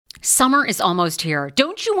Summer is almost here.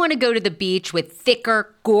 Don't you want to go to the beach with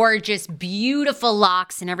thicker, gorgeous, beautiful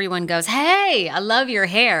locks and everyone goes, "Hey, I love your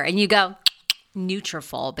hair." And you go,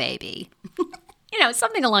 "Nutrafol, baby."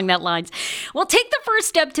 Something along that lines. Well, take the first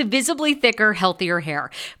step to visibly thicker, healthier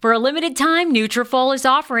hair. For a limited time, Nutrafol is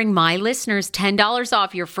offering my listeners $10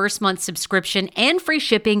 off your first month subscription and free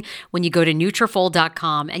shipping when you go to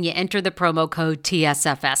Nutrafol.com and you enter the promo code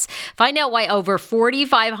TSFS. Find out why over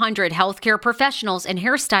 4,500 healthcare professionals and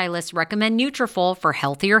hairstylists recommend Nutrafol for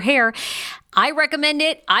healthier hair. I recommend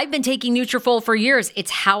it. I've been taking Nutrafol for years.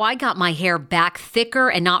 It's how I got my hair back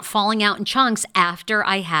thicker and not falling out in chunks after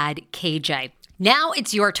I had KJ. Now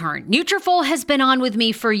it's your turn. Nutrafol has been on with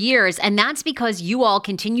me for years, and that's because you all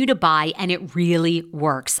continue to buy, and it really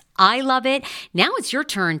works. I love it. Now it's your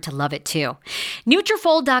turn to love it too.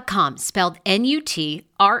 Nutrafol.com, spelled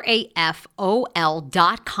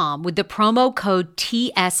Nutrafol.com with the promo code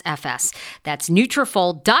TSFS. That's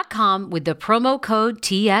Nutrafol.com with the promo code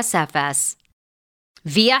TSFS.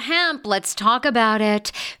 Via Hemp, let's talk about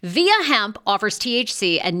it. Via Hemp offers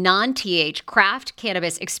THC and non-TH craft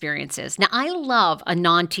cannabis experiences. Now, I love a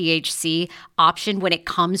non-THC option when it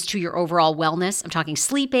comes to your overall wellness. I'm talking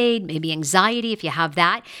sleep aid, maybe anxiety if you have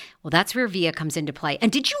that. Well, that's where Via comes into play.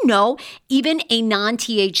 And did you know even a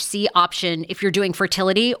non-THC option, if you're doing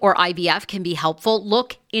fertility or IVF, can be helpful?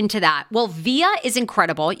 Look into that. Well, Via is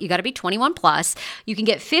incredible. You got to be 21 plus. You can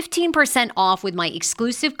get 15% off with my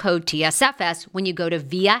exclusive code TSFS when you go to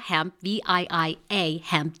Via Hemp, VIIA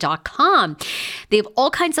hemp.com. They have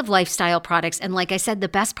all kinds of lifestyle products. And like I said, the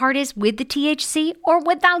best part is with the THC or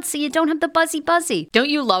without, so you don't have the buzzy. Don't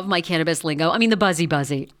you love my cannabis lingo? I mean, the buzzy.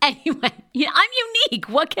 Anyway, I'm unique.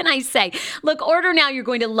 What can I say? Look, order now. You're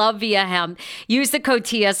going to love Via Hemp. Use the code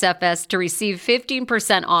TSFS to receive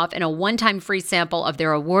 15% off and a one-time free sample of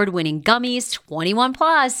their award-winning gummies, 21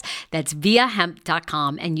 plus. That's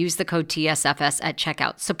viahemp.com and use the code TSFS at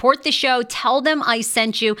checkout. Support the show. Tell them I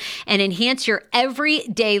sent you and enhance your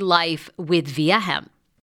everyday life with Via Hemp.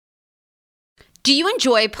 Do you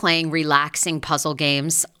enjoy playing relaxing puzzle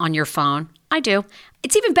games on your phone? I do.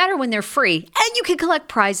 It's even better when they're free, and you can collect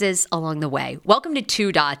prizes along the way. Welcome to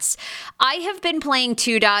Two Dots. I have been playing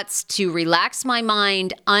Two Dots to relax my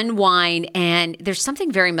mind, unwind, and there's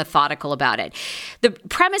something very methodical about it. The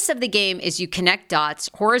premise of the game is you connect dots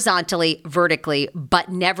horizontally, vertically, but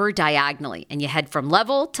never diagonally, and you head from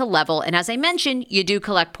level to level. And as I mentioned, you do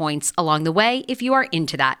collect points along the way if you are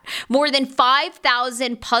into that. More than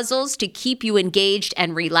 5,000 puzzles to keep you engaged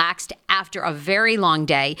and relaxed after a very long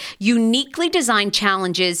day. Uniquely designed challenges,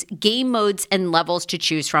 game modes, and levels to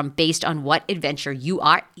choose from based on what adventure you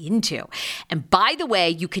are into. And by the way,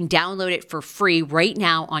 you can download it for free right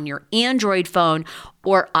now on your Android phone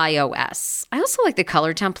or iOS. I also like the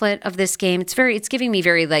color template of this game. It's giving me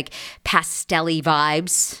very like pastel-y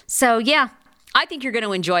vibes. So yeah, I think you're going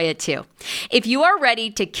to enjoy it too. If you are ready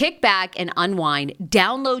to kick back and unwind,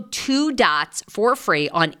 download Two Dots for free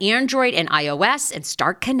on Android and iOS and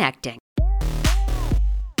start connecting.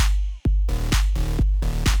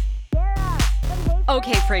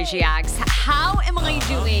 Okay, Frasiacs, how am I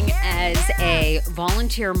doing as a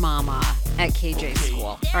volunteer mama at KJ school?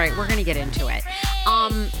 All right, we're going to get into it.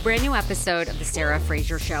 Brand new episode of the Sarah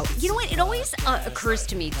Fraser Show. You know what? It always occurs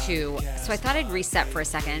to me too. So I thought I'd reset for a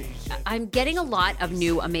second. I'm getting a lot of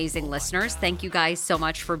new amazing listeners. Thank you guys so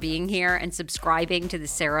much for being here and subscribing to the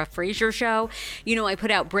Sarah Fraser Show. I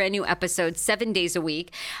put out brand new episodes 7 days a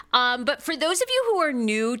week. But for those of you who are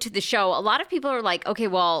new to the show, a lot of people are like, okay,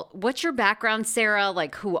 well, what's your background, Sarah?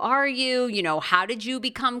 Like, who are you? How did you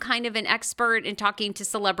become kind of an expert in talking to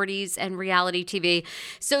celebrities and reality TV?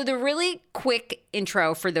 So the really quick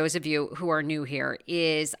intro for those of you who are new here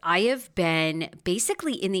is I have been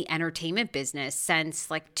basically in the entertainment business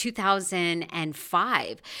since like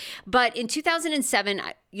 2005. But in 2007,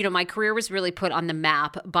 my career was really put on the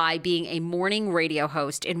map by being a morning radio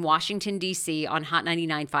host in Washington, D.C. on Hot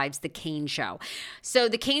 99.5's The Kane Show. So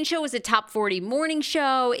The Kane Show was a top 40 morning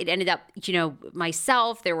show. It ended up,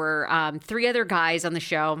 myself, there were 3 other guys on the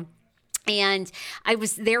show. And I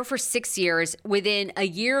was there for 6 years. Within a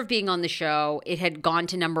year of being on the show, it had gone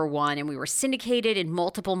to number 1, and we were syndicated in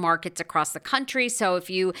multiple markets across the country. So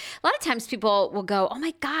a lot of times people will go, "Oh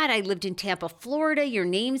my God, I lived in Tampa, Florida. Your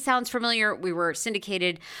name sounds familiar." We were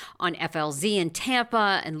syndicated on FLZ in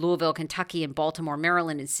Tampa and Louisville, Kentucky, and Baltimore,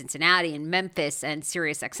 Maryland, and Cincinnati, and Memphis, and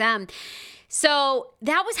Sirius XM. So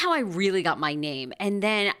that was how I really got my name. And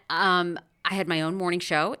then, I had my own morning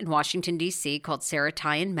show in Washington, D.C. called Sarah,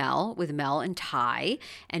 Ty, and Mel with Mel and Ty.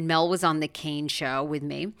 And Mel was on The Kane Show with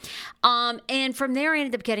me. And from there, I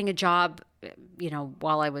ended up getting a job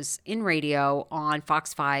while I was in radio on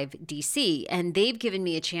Fox 5 DC. And they've given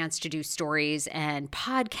me a chance to do stories and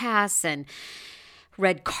podcasts and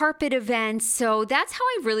red carpet events. So that's how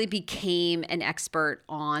I really became an expert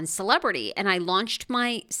on celebrity. And I launched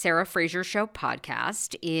my Sarah Fraser Show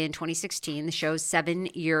podcast in 2016. The show's 7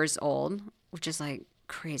 years old, which is like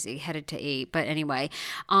crazy, headed to 8. But anyway,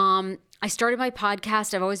 I started my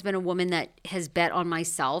podcast. I've always been a woman that has bet on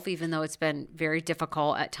myself, even though it's been very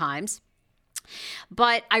difficult at times.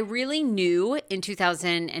 But I really knew in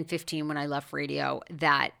 2015 when I left radio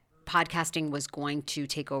that podcasting was going to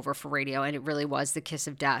take over for radio, and it really was the kiss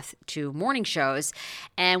of death to morning shows.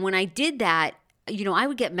 And when I did that, I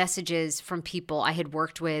would get messages from people I had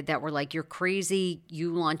worked with that were like, "You're crazy,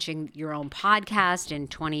 you launching your own podcast in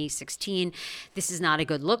 2016. This is not a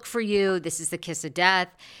good look for you. This is the kiss of death."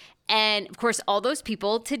 And of course, all those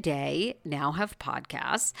people today now have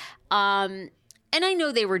podcasts. And I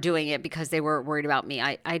know they were doing it because they were worried about me.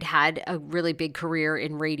 I'd had a really big career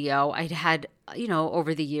in radio. I'd had,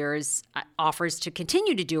 over the years, offers to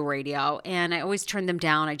continue to do radio, and I always turned them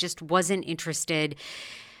down. I just wasn't interested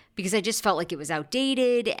because I just felt like it was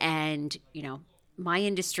outdated. And, my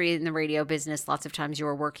industry in the radio business, lots of times you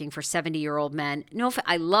were working for 70-year-old men.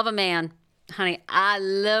 I love a man. Honey, I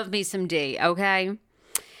love me some D, okay?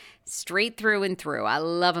 Straight through and through. I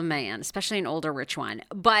love a man, especially an older, rich one.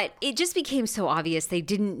 But it just became so obvious they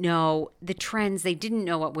didn't know the trends. They didn't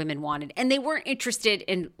know what women wanted. And they weren't interested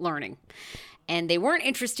in learning. And they weren't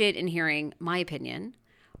interested in hearing my opinion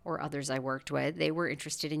or others I worked with. They were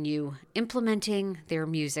interested in you implementing their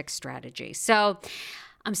music strategy. So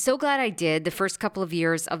I'm so glad I did. The first couple of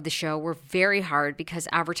years of the show were very hard because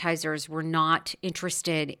advertisers were not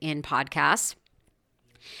interested in podcasts.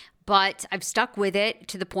 But I've stuck with it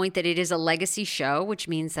to the point that it is a legacy show, which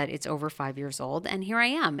means that it's over 5 years old. And here I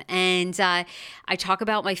am. And I talk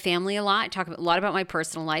about my family a lot. I talk a lot about my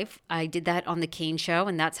personal life. I did that on The Kane Show,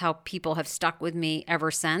 and that's how people have stuck with me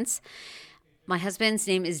ever since. My husband's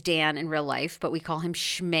name is Dan in real life, but we call him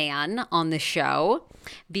Schman on the show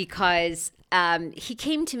because he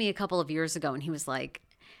came to me a couple of years ago and he was like,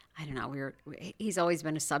 I don't know, he's always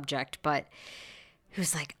been a subject, but he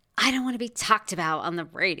was like, "I don't want to be talked about on the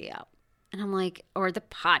radio." And I'm like, or the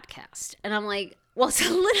podcast. And I'm like, well, it's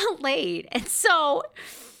a little late. And so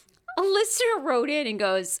a listener wrote in and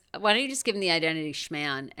goes, "Why don't you just give him the identity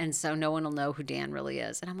Schman? And so no one will know who Dan really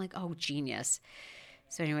is." And I'm like, oh, genius.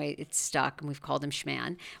 So anyway, it's stuck and we've called him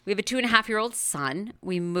Schman. We have a 2.5-year-old son.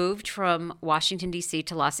 We moved from Washington, D.C.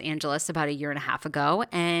 to Los Angeles about 1.5 years ago.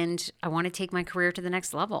 And I want to take my career to the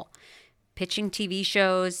next level. Pitching TV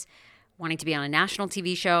shows, wanting to be on a national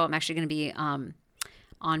TV show. I'm actually going to be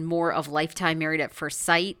on more of Lifetime Married at First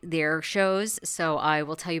Sight, their shows. So I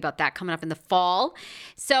will tell you about that coming up in the fall.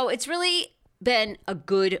 So it's really been a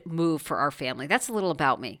good move for our family. That's a little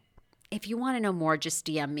about me. If you want to know more, just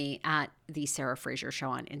DM me at The Sarah Fraser Show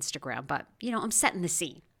on Instagram. But, I'm setting the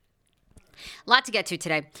scene. A lot to get to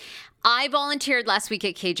today. I volunteered last week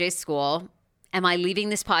at KJ's school. Am I leaving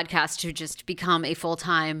this podcast to just become a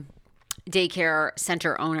full-time daycare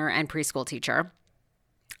center owner and preschool teacher?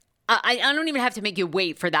 I don't even have to make you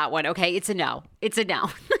wait for that one, okay? It's a no. It's a no.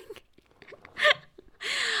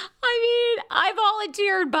 I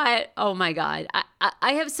volunteered, but oh my God.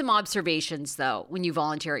 I have some observations, though, when you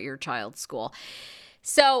volunteer at your child's school.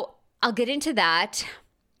 So I'll get into that.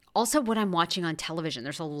 Also, what I'm watching on television.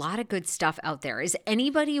 There's a lot of good stuff out there. Is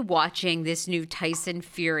anybody watching this new Tyson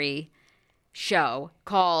Fury show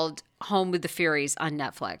called Home with the Furies on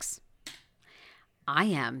Netflix? I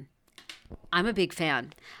am. I'm a big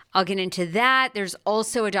fan. I'll get into that. There's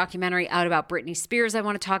also a documentary out about Britney Spears I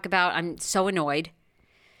want to talk about. I'm so annoyed.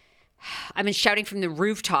 I've been shouting from the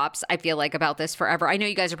rooftops, I feel like, about this forever. I know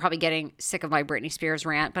you guys are probably getting sick of my Britney Spears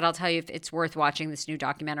rant, but I'll tell you if it's worth watching this new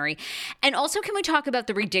documentary. And also, can we talk about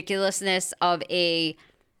the ridiculousness of a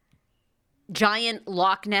giant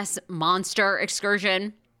Loch Ness monster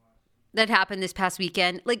excursion that happened this past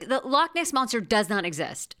weekend? Like, the Loch Ness monster does not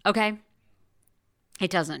exist, okay? It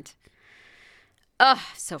doesn't. Ugh,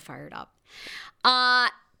 so fired up. All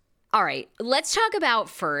right, let's talk about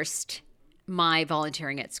first my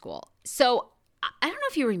volunteering at school. So I don't know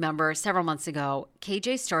if you remember, several months ago,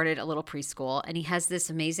 KJ started a little preschool, and he has this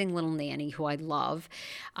amazing little nanny who I love,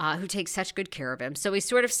 who takes such good care of him. So we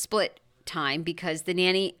sort of split time because the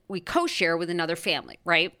nanny, we co-share with another family,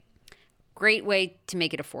 right? Great way to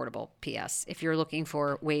make it affordable. P.S. If you're looking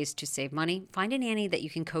for ways to save money, find a nanny that you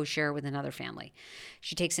can co-share with another family.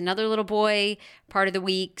 She takes another little boy part of the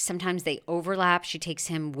week. Sometimes they overlap. She takes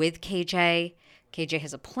him with KJ. KJ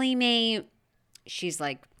has a playmate. She's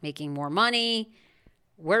like making more money.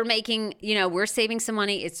 we're making, we're saving some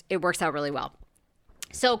money. It works out really well.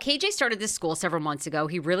 So KJ started this school several months ago.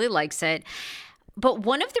 He really likes it. But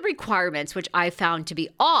one of the requirements, which I found to be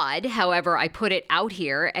odd, however, I put it out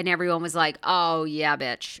here and everyone was like, oh yeah,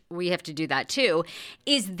 bitch, we have to do that too,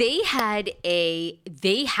 is they have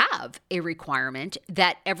a requirement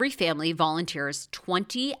that every family volunteers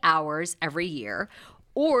 20 hours every year,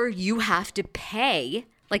 or you have to pay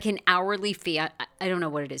like an hourly fee. I don't know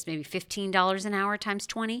what it is, maybe $15 an hour times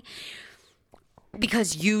 20,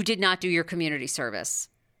 because you did not do your community service.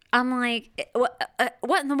 I'm like,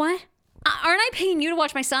 what in the what? Aren't I paying you to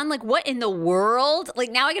watch my son? Like, what in the world?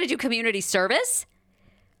 Like, now I got to do community service?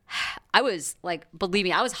 I was like, believe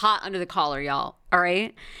me, I was hot under the collar, y'all. All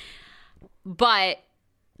right. But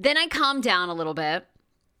then I calmed down a little bit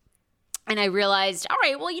and I realized, all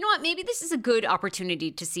right, well, you know what? Maybe this is a good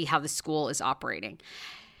opportunity to see how the school is operating.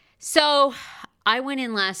 So I went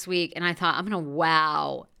in last week and I thought, I'm going to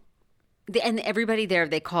wow. And everybody there,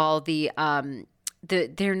 they call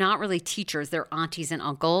they're not really teachers. They're aunties and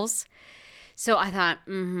uncles. So I thought,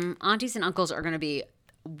 aunties and uncles are going to be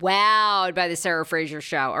wowed by the Sarah Fraser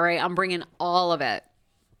show. All right, I'm bringing all of it.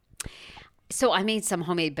 So I made some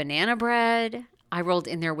homemade banana bread. I rolled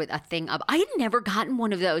in there with a thing of, I had never gotten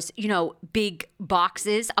one of those, big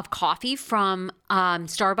boxes of coffee from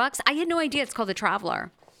Starbucks. I had no idea it's called the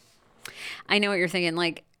Traveler. I know what you're thinking,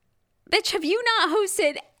 like, bitch, have you not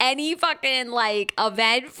hosted any fucking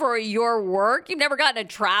event for your work? You've never gotten a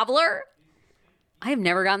Traveler? I have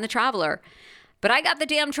never gotten the Traveler. But I got the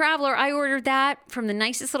damn Traveler. I ordered that from the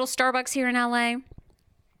nicest little Starbucks here in LA.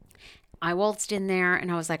 I waltzed in there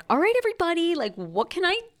and I was like, all right, everybody, what can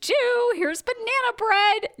I do? Here's banana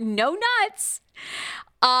bread, no nuts.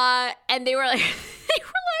 And they were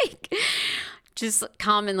like, just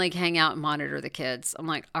come and hang out and monitor the kids. I'm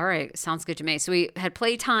like, all right, sounds good to me. So we had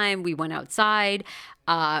playtime. We went outside.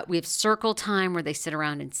 We have circle time where they sit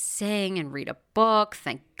around and sing and read a book.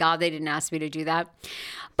 Thank God they didn't ask me to do that.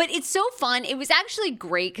 But it's so fun. It was actually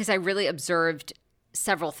great because I really observed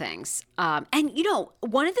several things. And,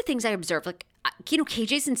 one of the things I observed,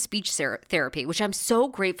 KJ's in speech therapy, which I'm so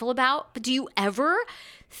grateful about. But do you ever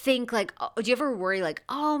think do you ever worry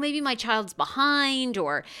oh, maybe my child's behind,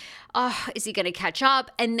 or is he going to catch up?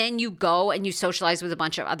 And then you go and you socialize with a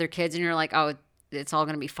bunch of other kids and you're like, oh, it's all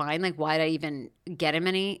going to be fine. Why did I even get him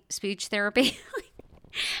any speech therapy?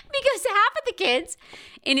 Because half of the kids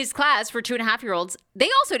in his class for 2.5-year-olds, they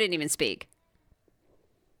also didn't even speak.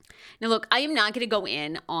 Now, look, I am not going to go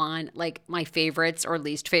in on my favorites or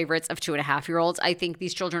least favorites of 2.5-year-olds. I think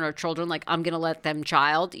these children are children. I'm going to let them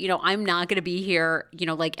child. I'm not going to be here,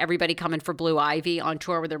 everybody coming for Blue Ivy on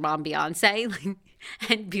tour with their mom Beyonce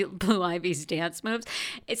and Blue Ivy's dance moves.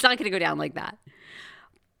 It's not going to go down like that.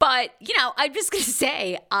 But, I'm just going to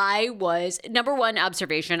say number one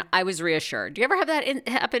observation, I was reassured. Do you ever have that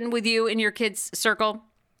happen with you in your kids' circle?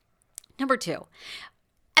 Number two,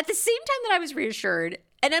 at the same time that I was reassured,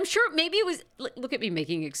 and I'm sure maybe it was, look at me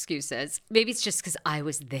making excuses. Maybe it's just because I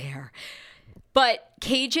was there. But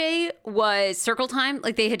KJ was circle time.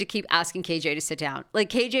 They had to keep asking KJ to sit down.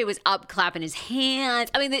 KJ was up clapping his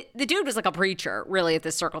hands. I mean, the dude was like a preacher, really, at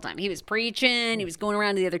this circle time. He was preaching. He was going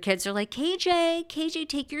around to the other kids. They're like, KJ,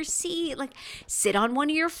 take your seat. Sit on one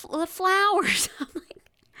of your flowers. I'm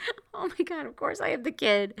like, oh my God, of course I have the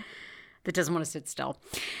kid that doesn't want to sit still.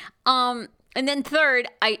 And then third,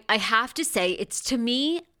 I have to say, to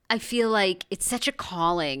me, I feel like it's such a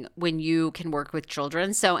calling when you can work with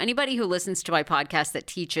children. So anybody who listens to my podcast that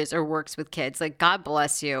teaches or works with kids, God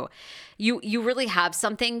bless you. You really have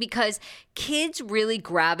something, because kids really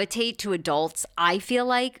gravitate to adults, I feel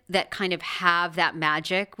like, that kind of have that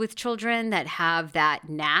magic with children, that have that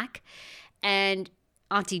knack. And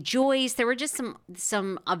Auntie Joyce, there were just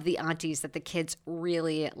some of the aunties that the kids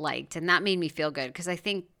really liked. And that made me feel good, because I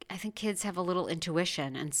think kids have a little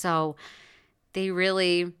intuition. And so they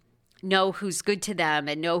really know who's good to them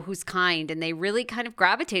and know who's kind. And they really kind of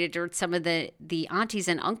gravitated towards some of the aunties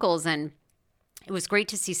and uncles. And it was great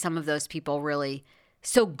to see some of those people really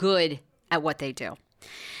so good at what they do.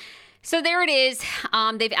 So there it is.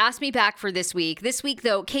 They've asked me back for this week. This week,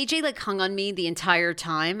 though, KJ hung on me the entire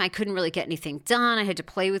time. I couldn't really get anything done. I had to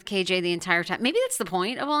play with KJ the entire time. Maybe that's the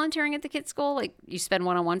point of volunteering at the kids' school. You spend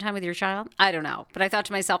one-on-one time with your child. I don't know. But I thought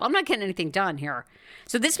to myself, I'm not getting anything done here.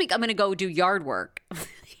 So this week, I'm going to go do yard work.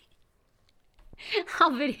 I'll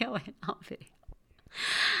video it.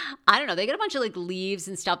 I don't know. They got a bunch of leaves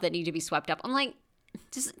and stuff that need to be swept up. I'm like,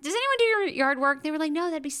 does anyone do your yard work? They were like, no,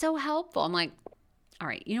 that'd be so helpful. I'm like, all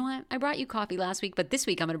right, you know what? I brought you coffee last week, but this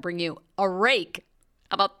week I'm going to bring you a rake.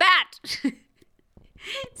 How about that?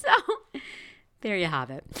 So There you have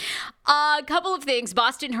it. A couple of things.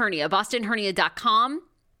 Boston Hernia, bostonhernia.com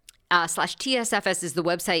 /TSFS is the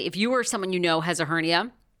website. If you or someone you know has a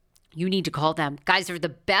hernia, you need to call them. Guys, they're the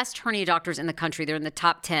best hernia doctors in the country. They're in the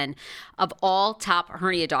top 10 of all top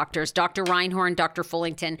hernia doctors. Dr. Reinhorn, Dr.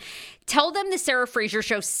 Fullington. Tell them the Sarah Fraser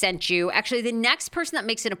Show sent you. Actually, the next person that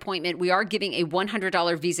makes an appointment, we are giving a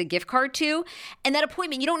 $100 Visa gift card to. And that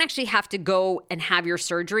appointment, you don't actually have to go and have your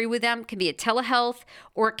surgery with them. It can be a telehealth,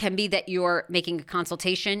 or it can be that you're making a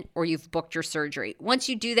consultation or you've booked your surgery. Once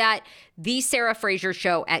you do that,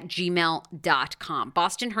 thesarahfrasershow@gmail.com,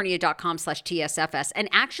 bostonhernia.com /TSFS. And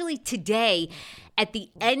actually today, at the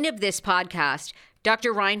end of this podcast,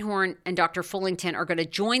 Dr. Reinhorn and Dr. Fullington are going to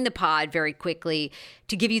join the pod very quickly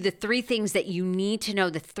to give you the 3 things that you need to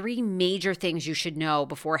know, the 3 major things you should know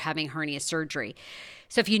before having hernia surgery.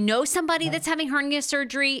 So if you know somebody that's having hernia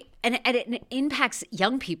surgery, and it impacts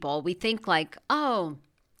young people, we think like, oh,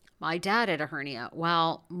 my dad had a hernia.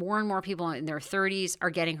 Well, more and more people in their 30s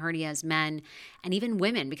are getting hernias, men and even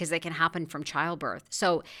women, because they can happen from childbirth.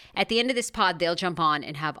 So at the end of this pod, they'll jump on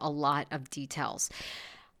and have a lot of details.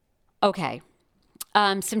 Okay.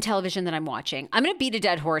 Some television that I'm watching. I'm going to beat a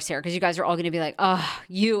dead horse here because you guys are all going to be like, oh,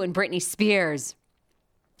 you and Britney Spears.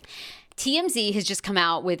 TMZ has just come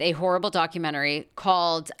out with a horrible documentary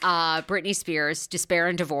called Britney Spears, Despair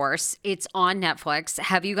and Divorce. It's on Netflix.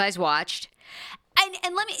 Have you guys watched?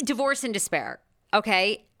 And let me, Divorce and Despair,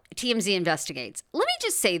 okay? TMZ investigates. Let me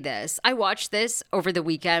just say this. I watched this over the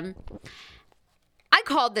weekend. I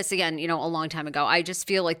called this again, a long time ago. I just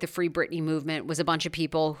feel like the Free Britney movement was a bunch of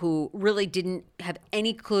people who really didn't have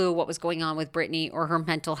any clue what was going on with Britney or her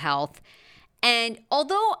mental health. And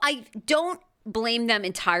although I don't blame them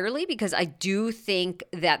entirely, because I do think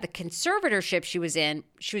that the conservatorship she was in,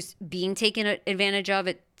 she was being taken advantage of.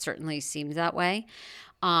 It certainly seems that way.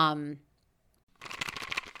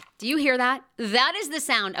 Do you hear that? That is the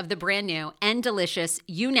sound of the brand new and delicious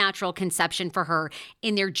Eu Natural Conception for Her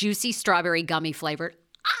in their juicy strawberry gummy flavor.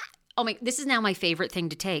 Oh my, this is now my favorite thing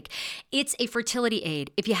to take. It's a fertility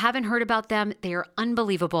aid. If you haven't heard about them, they are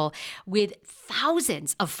unbelievable with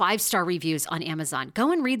thousands of 5-star reviews on Amazon.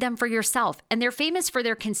 Go and read them for yourself. And they're famous for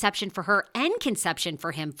their Conception for Her and Conception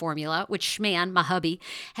for Him formula, which Schman, my hubby,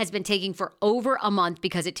 has been taking for over a month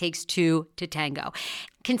because it takes 2 to tango.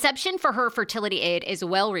 Conception for Her fertility aid is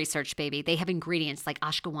well-researched, baby. They have ingredients like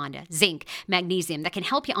ashwagandha, zinc, magnesium that can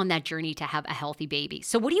help you on that journey to have a healthy baby.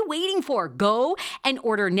 So what are you waiting for? Go and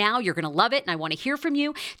order now. You're going to love it, and I want to hear from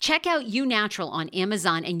you. Check out Eu Natural on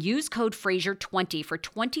Amazon and use code Fraser20 for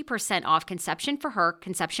 20% off Conception for Her,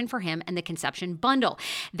 Conception for Him, and the Conception Bundle.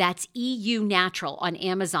 That's EU Natural on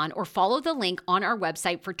Amazon, or follow the link on our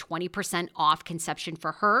website for 20% off Conception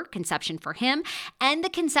for Her, Conception for Him, and the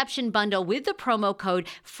Conception Bundle with the promo code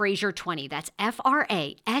Fraser20. That's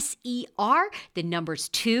FRASER, the numbers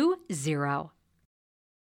 20.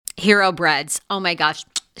 Hero breads. Oh my gosh.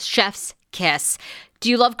 Chef's kiss. Do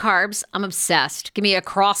you love carbs? I'm obsessed. Give me a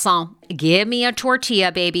croissant. Give me a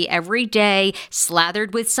tortilla, baby, every day,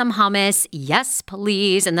 slathered with some hummus. Yes,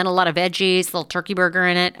 please. And then a lot of veggies, a little turkey burger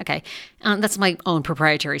in it. Okay. That's my own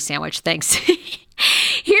proprietary sandwich. Thanks.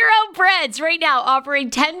 Hero breads right now offering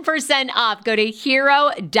 10% off. Go to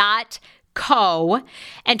hero.co.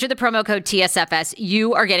 Enter the promo code TSFS.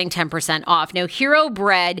 You are getting 10% off. Now, Hero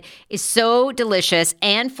bread is so delicious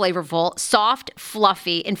and flavorful, soft,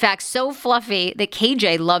 fluffy. In fact, so fluffy that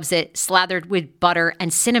KJ loves it slathered with butter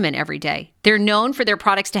and cinnamon every day. They're known for their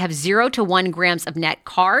products to have 0 to 1 grams of net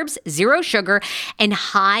carbs, 0 sugar, and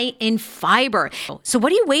high in fiber. So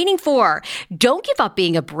what are you waiting for? Don't give up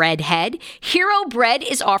being a breadhead. Hero Bread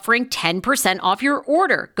is offering 10% off your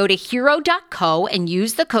order. Go to hero.co and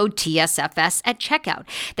use the code TSFS at checkout.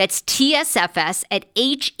 That's TSFS at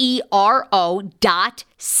HERO.CO.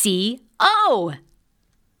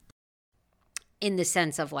 In the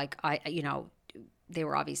sense of like, they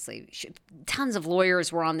were obviously, tons of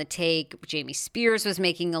lawyers were on the take. Jamie Spears was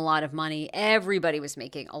making a lot of money. Everybody was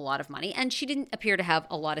making a lot of money. And she didn't appear to have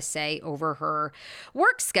a lot of say over her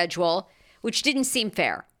work schedule, which didn't seem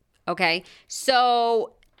fair. Okay.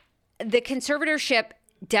 So the conservatorship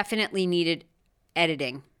definitely needed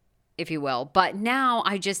editing, if you will. But now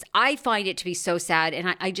I find it to be so sad.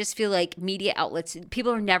 And I just feel like media outlets,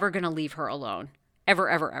 people are never going to leave her alone. Ever,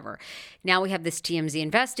 ever, ever. Now we have this TMZ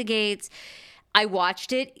Investigates. I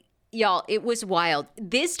watched it. Y'all, it was wild.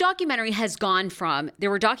 This documentary has gone from, there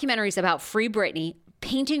were documentaries about Free Britney,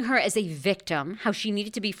 painting her as a victim, how she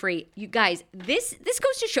needed to be free. You guys, this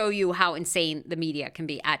goes to show you how insane the media can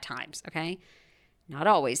be at times, okay? Not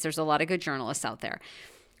always. There's a lot of good journalists out there,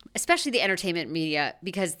 especially the entertainment media,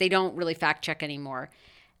 because they don't really fact check anymore.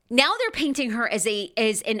 now they're painting her as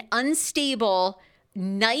an unstable,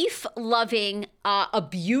 knife-loving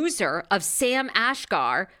abuser of Sam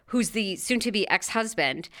Ashgar, who's the soon-to-be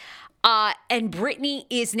ex-husband. And Britney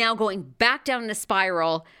is now going back down the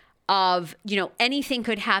spiral of, anything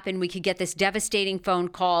could happen. We could get this devastating phone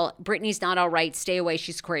call. Britney's not all right. Stay away.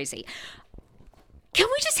 She's crazy. Can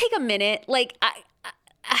we just take a minute?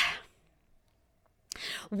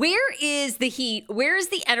 Where is the heat? Where is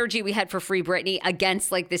the energy we had for Free Britney against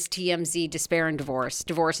this TMZ despair and divorce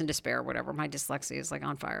and despair, whatever. My dyslexia is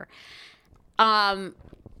on fire. Hello,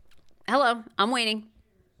 I'm waiting.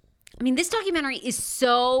 I mean, this documentary is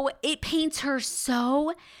it paints her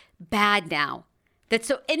so bad now. And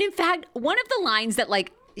in fact, one of the lines that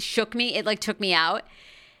shook me, it took me out.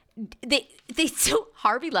 So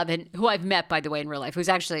Harvey Levin, who I've met, by the way, in real life, who's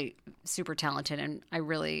actually super talented and I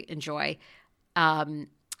really enjoy,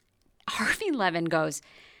 Harvey Levin goes,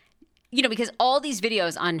 because all these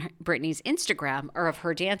videos on Britney's Instagram are of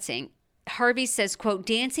her dancing. Harvey says, quote,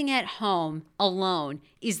 dancing at home alone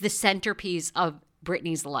is the centerpiece of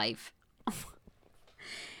Britney's life.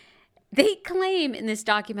 They claim in this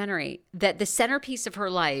documentary that the centerpiece of her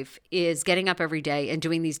life is getting up every day and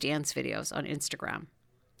doing these dance videos on Instagram.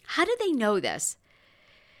 How do they know this?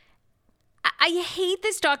 I hate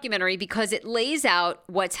this documentary because it lays out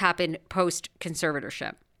what's happened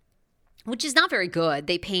post-conservatorship, which is not very good.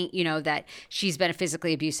 They paint, that she's been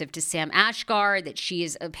physically abusive to Sam Ashgar, that she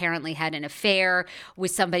has apparently had an affair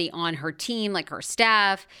with somebody on her team, her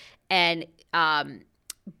staff, and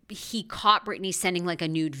he caught Britney sending a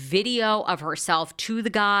nude video of herself to the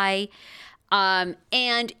guy. And,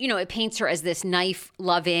 it paints her as this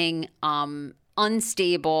knife-loving,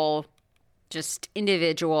 unstable, just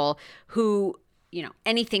individual who,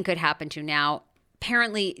 anything could happen to now.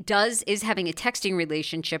 Apparently is having a texting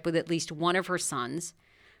relationship with at least one of her sons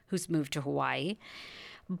who's moved to Hawaii.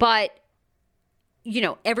 But,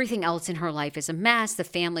 everything else in her life is a mess. The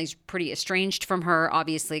family's pretty estranged from her,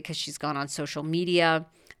 obviously, because she's gone on social media.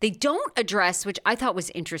 They don't address, which I thought was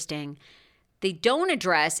interesting, they don't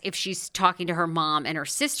address if she's talking to her mom and her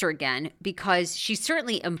sister again, because she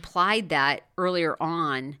certainly implied that earlier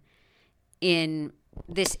on in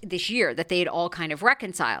this year, that they had all kind of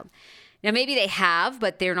reconciled. Now, maybe they have,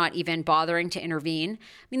 but they're not even bothering to intervene.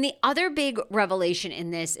 I mean, the other big revelation in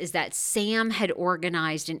this is that Sam had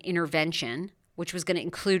organized an intervention, which was going to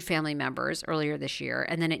include family members earlier this year,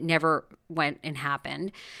 and then it never went and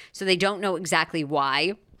happened. So they don't know exactly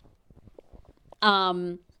why.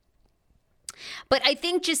 But I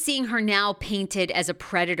think just seeing her now painted as a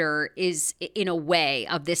predator is, in a way,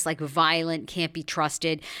 of this violent, can't be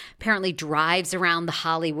trusted, apparently drives around the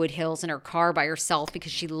Hollywood Hills in her car by herself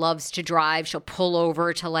because she loves to drive. She'll pull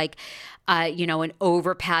over to an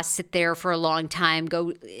overpass, sit there for a long time,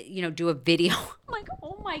 go, do a video. I'm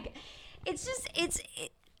oh my God. It's just,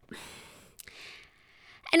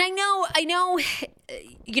 and I know,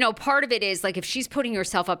 part of it is if she's putting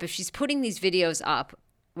herself up, if she's putting these videos up,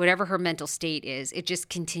 whatever her mental state is, it just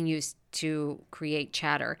continues to create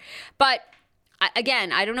chatter. But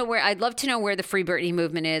again, I don't know where. I'd love to know where the Free Britney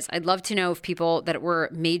movement is. I'd love to know if people that were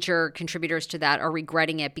major contributors to that are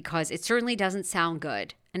regretting it, because it certainly doesn't sound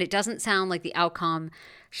good. And it doesn't sound like the outcome.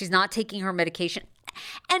 She's not taking her medication.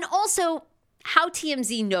 And also, how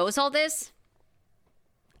TMZ knows all this,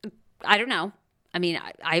 I don't know. I mean,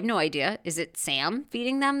 I have no idea. Is it Sam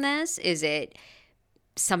feeding them this? Is it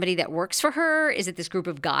somebody that works for her? Is it this group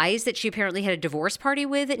of guys that she apparently had a divorce party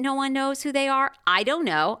with that no one knows who they are? I don't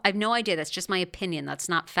know. I have no idea. That's just my opinion. That's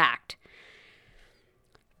not fact.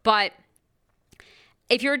 But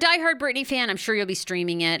if you're a diehard Britney fan, I'm sure you'll be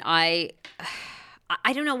streaming it. I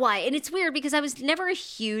don't know why. And it's weird because I was never a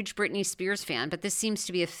huge Britney Spears fan, but this seems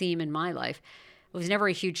to be a theme in my life. I was never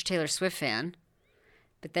a huge Taylor Swift fan.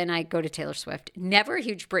 But then I go to Taylor Swift. Never a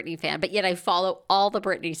huge Britney fan, but yet I follow all the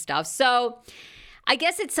Britney stuff. So I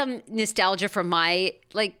guess it's some nostalgia from my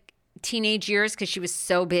teenage years, because she was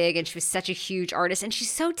so big and she was such a huge artist and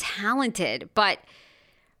she's so talented. But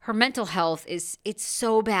her mental health it's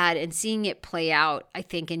so bad, and seeing it play out, I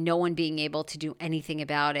think, and no one being able to do anything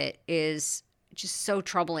about it is just so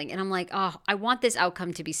troubling. And I'm I want this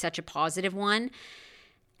outcome to be such a positive one.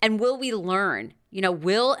 And will we learn?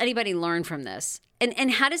 Will anybody learn from this?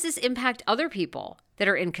 And how does this impact other people that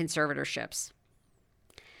are in conservatorships?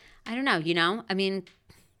 I don't know, I mean,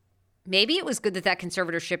 maybe it was good that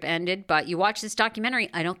conservatorship ended, but you watch this documentary,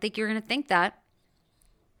 I don't think you're going to think that.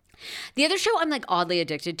 The other show I'm oddly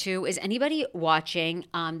addicted to is, anybody watching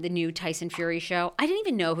the new Tyson Fury show? I didn't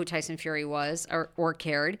even know who Tyson Fury was or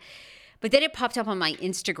cared. But then it popped up on my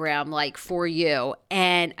Instagram, For You,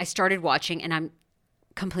 and I started watching, and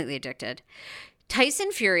completely addicted.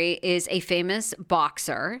 Tyson Fury is a famous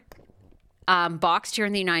boxer, boxed here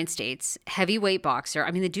in the United States, heavyweight boxer.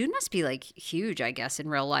 I mean, the dude must be like huge, I guess, in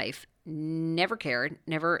real life. Never cared,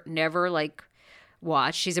 never like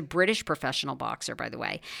watched. He's a British professional boxer, by the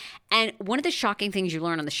way. And one of the shocking things you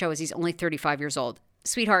learn on the show is he's only 35 years old.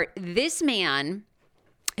 Sweetheart, this man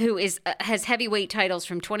who has heavyweight titles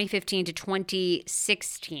from 2015 to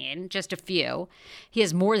 2016, just a few. He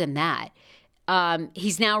has more than that.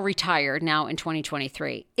 He's now retired, now in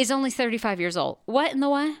 2023, is only 35 years old. What in the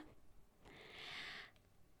what?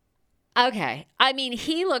 Okay. I mean,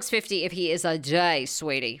 he looks 50 if he is a day,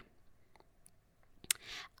 sweetie.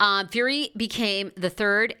 Fury became the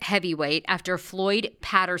third heavyweight after Floyd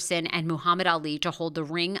Patterson and Muhammad Ali to hold the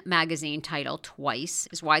Ring magazine title twice.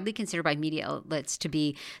 Is widely considered by media outlets to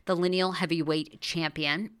be the lineal heavyweight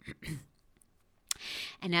champion.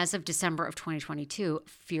 And as of December of 2022,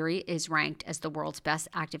 Fury is ranked as the world's best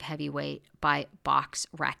active heavyweight by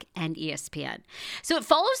BoxRec and ESPN. So it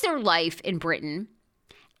follows their life in Britain.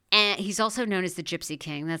 And he's also known as the Gypsy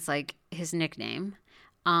King. That's like his nickname.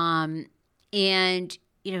 And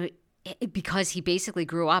you know, because he basically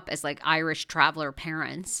grew up as like Irish traveler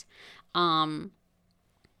parents. And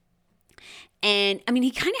I mean,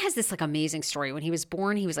 he kind of has this like amazing story. When he was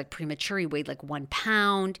born, he was like premature. He weighed like 1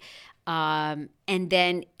 pound. And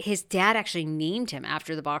then his dad actually named him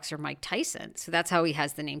after the boxer Mike Tyson. So that's how he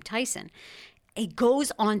has the name Tyson. He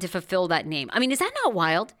goes on to fulfill that name. I mean, is that not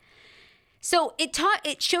wild? So it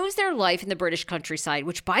shows their life in the British countryside,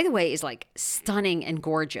 which, by the way, is like stunning and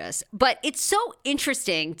gorgeous. But it's so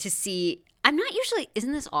interesting to see. I'm not usually,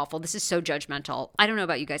 isn't this awful? This is so judgmental. I don't know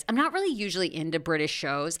about you guys. I'm not really usually into British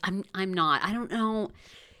shows. I'm not. I don't know.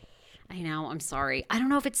 I know. I'm sorry. I don't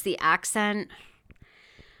know if it's the accent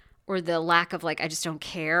or the lack of like, I just don't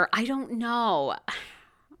care. I don't know.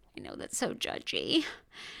 I know that's so judgy.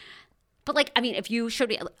 But like, I mean, if you showed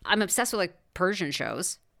me, I'm obsessed with like Persian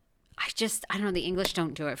shows. I don't know, the English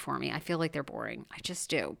don't do it for me. I feel like they're boring. I just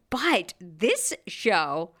do. But this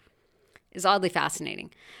show is oddly fascinating.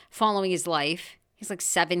 Following his life, he's like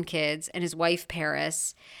 7 kids and his wife,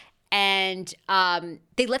 Paris. And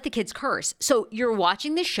they let the kids curse. So you're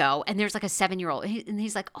watching this show and there's like a 7-year-old and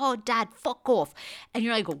he's like, oh, Dad, fuck off. And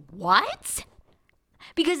you're like, what?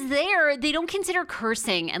 Because they don't consider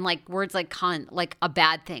cursing and like words like cunt like a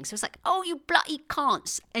bad thing. So it's like, oh, you bloody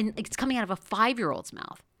cunts. And it's coming out of a 5-year-old's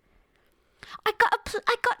mouth. I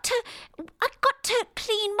got to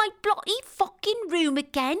clean my bloody fucking room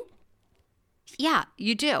again. Yeah,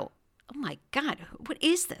 you do. Oh my God, what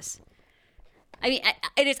is this? I mean,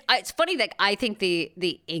 it's funny that I think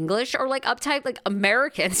the English are like uptight, like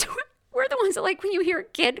Americans. We're the ones that like when you hear a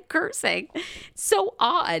kid cursing. It's so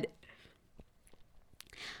odd.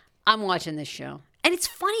 I'm watching this show. And it's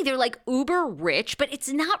funny, they're like uber rich, but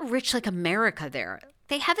it's not rich like America there.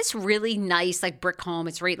 They have this really nice like brick home.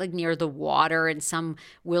 It's right like near the water in some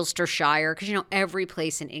Wiltshire. Because, you know, every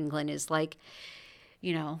place in England is like,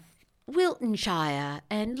 you know, Wiltonshire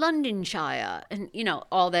and Londonshire and, you know,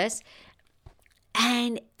 all this.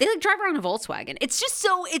 And they like drive around a Volkswagen. It's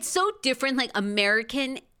so different, like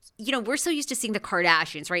American. You know, we're so used to seeing the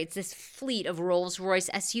Kardashians, right? It's this fleet of Rolls-Royce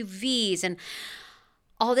SUVs and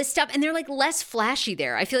all this stuff. And they're like less flashy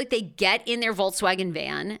there. I feel like they get in their Volkswagen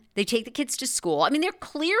van. They take the kids to school. I mean, they're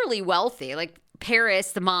clearly wealthy. Like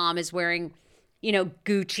Paris, the mom, is wearing, you know,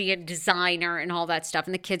 Gucci and designer and all that stuff.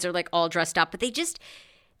 And the kids are like all dressed up. But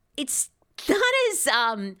it's not as,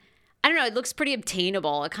 I don't know, it looks pretty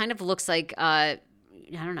obtainable. It kind of looks like, I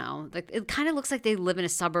don't know, like it kind of looks like they live in a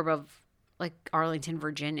suburb of like Arlington,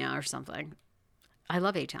 Virginia or something. I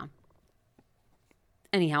love A-Town.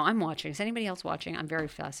 Anyhow, I'm watching. Is anybody else watching? I'm very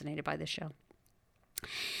fascinated by this show.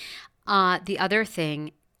 The other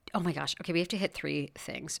thing, oh my gosh. Okay, we have to hit 3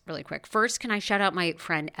 things really quick. First, can I shout out my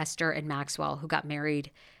friend Esther and Maxwell who got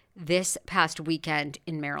married this past weekend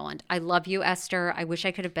in Maryland. I love you, Esther. I wish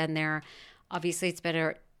I could have been there. Obviously, it's been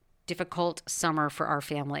a difficult summer for our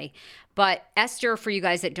family. But Esther, for you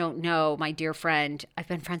guys that don't know, my dear friend, I've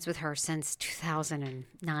been friends with her since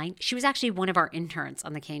 2009. She was actually one of our interns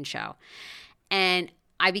on the Kane Show. And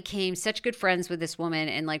I became such good friends with this woman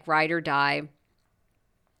and like ride or die.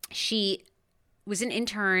 She was an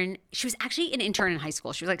intern. She was actually an intern in high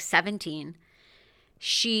school. She was like 17.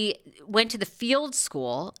 She went to the Field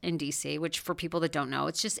School in DC, which for people that don't know,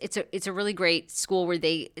 it's a really great school where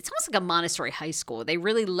it's almost like a Montessori high school. They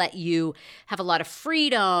really let you have a lot of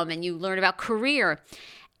freedom and you learn about career.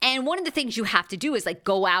 And one of the things you have to do is like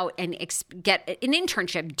go out and get an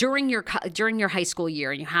internship during your high school year.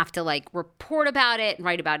 And you have to like report about it and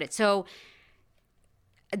write about it. So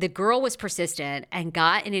the girl was persistent and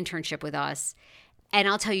got an internship with us. And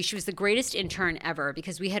I'll tell you, she was the greatest intern ever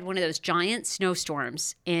because we had one of those giant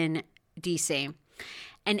snowstorms in DC.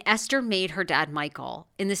 And Esther made her dad, Michael,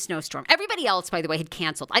 in the snowstorm. Everybody else, by the way, had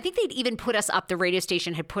canceled. I think they'd even put us up. The radio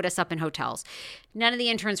station had put us up in hotels. None of the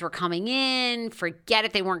interns were coming in. Forget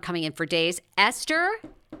it. They weren't coming in for days. Esther,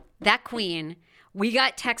 that queen, we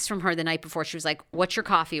got texts from her the night before. She was like, what's your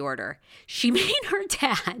coffee order? She made her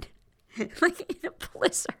dad, like in a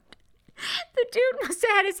blizzard. The dude must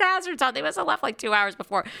have had his hazards on. They must have left like 2 hours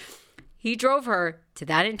before. He drove her to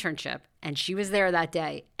that internship, and she was there that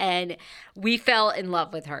day, and we fell in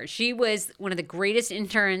love with her. She was one of the greatest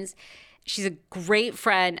interns. She's a great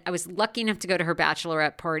friend. I was lucky enough to go to her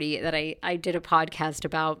bachelorette party that I did a podcast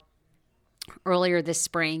about earlier this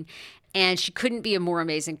spring, and she couldn't be a more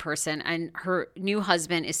amazing person, and her new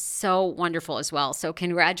husband is so wonderful as well. So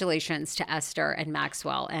congratulations to Esther and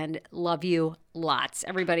Maxwell, and love you lots.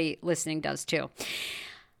 Everybody listening does too.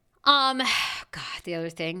 God, the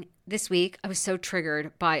other thing, this week I was so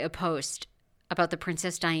triggered by a post about the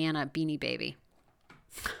Princess Diana Beanie Baby.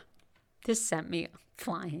 This sent me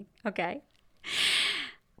flying, okay?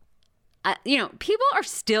 People are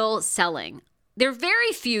still selling. They're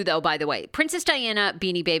very few, though, by the way. Princess Diana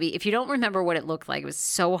Beanie Baby, if you don't remember what it looked like, it was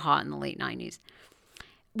so hot in the late 90s,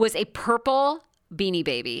 was a purple Beanie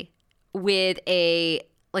Baby with a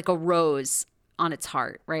rose on its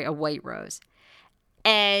heart, right? A white rose.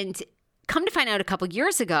 And come to find out a couple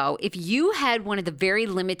years ago, if you had one of the very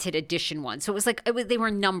limited edition ones, so they were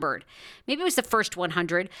numbered. Maybe it was the first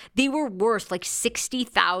 100. They were worth like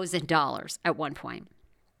 $60,000 at one point.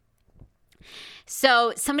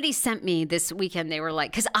 So somebody sent me this weekend, they were like,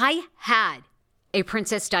 because I had a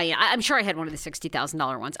Princess Diana. I'm sure I had one of the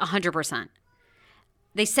 $60,000 ones, 100%.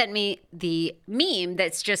 They sent me the meme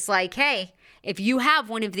that's just like, hey, if you have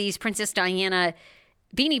one of these Princess Diana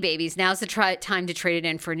Beanie Babies, now's the time to trade it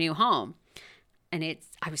in for a new home. And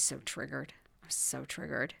I was so triggered.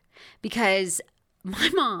 Because my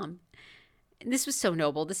mom, and this was so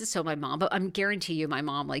noble. This is so my mom, but I'm guarantee you my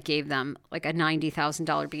mom gave them a $90,000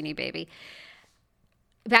 Beanie Baby.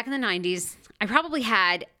 Back in the 90s, I probably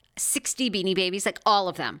had 60 Beanie Babies, all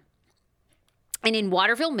of them. And in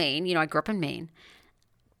Waterville, Maine, I grew up in Maine,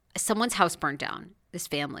 someone's house burned down. This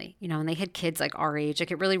family, and they had kids our age.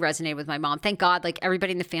 It really resonated with my mom. Thank God,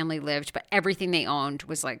 everybody in the family lived, but everything they owned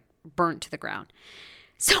was burnt to the ground.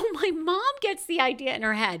 So my mom gets the idea in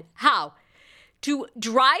her head, how? To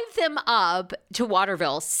drive them up to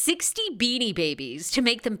Waterville, 60 Beanie Babies to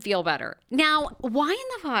make them feel better. Now, why in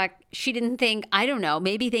the fuck she didn't think, I don't know,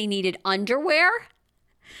 maybe they needed underwear,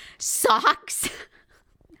 socks,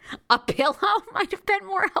 a pillow might have been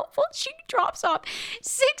more helpful. She drops off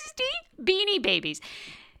 60 Beanie Babies.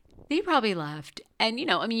 They probably left. And,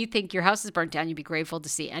 you think your house is burnt down. You'd be grateful to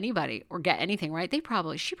see anybody or get anything, right?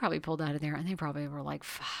 She probably pulled out of there and they probably were like,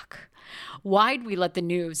 fuck, why'd we let the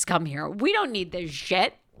news come here? We don't need this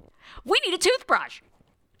shit. We need a toothbrush.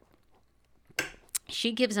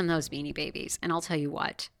 She gives them those Beanie Babies. And I'll tell you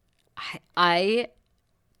what,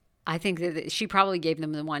 I think that she probably gave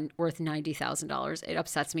them the one worth $90,000. It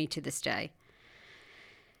upsets me to this day.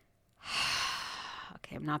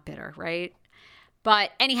 Okay, I'm not bitter, right?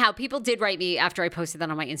 But anyhow, people did write me after I posted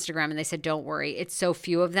that on my Instagram, and they said, don't worry. It's so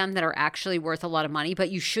few of them that are actually worth a lot of money,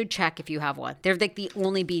 but you should check if you have one. They're the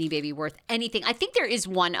only Beanie Baby worth anything. I think there is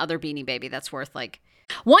one other Beanie Baby that's worth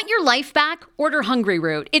Want your life back? Order Hungry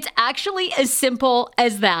Root. It's actually as simple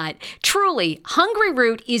as that. Truly, Hungry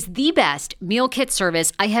Root is the best meal kit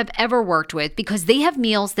service I have ever worked with because they have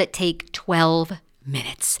meals that take 12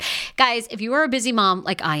 minutes. Guys, if you are a busy mom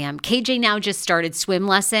like I am, KJ now just started swim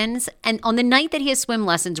lessons. And on the night that he has swim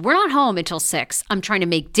lessons, we're not home until 6. I'm trying to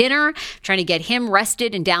make dinner, trying to get him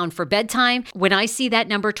rested and down for bedtime. When I see that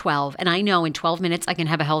number 12, and I know in 12 minutes I can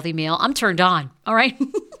have a healthy meal, I'm turned on. All right.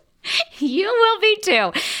 You will be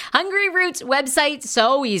too. Hungry Root's website,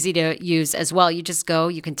 so easy to use as well. You just go,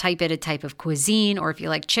 you can type in a type of cuisine, or if you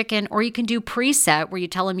like chicken, or you can do preset where you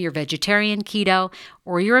tell them you're vegetarian, keto,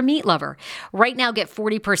 or you're a meat lover. Right now, get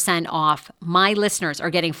 40% off. My listeners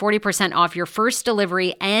are getting 40% off your first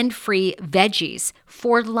delivery and free veggies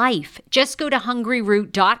for life. Just go to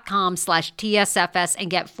hungryroot.com/TSFS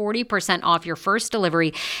and get 40% off your first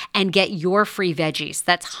delivery and get your free veggies.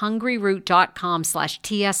 That's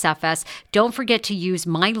hungryroot.com/TSFS. Don't forget to use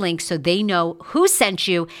my link so they know who sent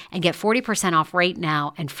you and get 40% off right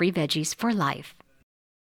now and free veggies for life.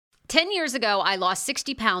 10 years ago, I lost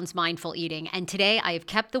 60 pounds mindful eating, and today I have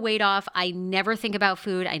kept the weight off. I never think about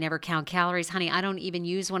food. I never count calories. Honey, I don't even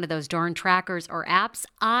use one of those darn trackers or apps.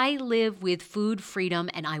 I live with food freedom,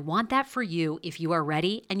 and I want that for you if you are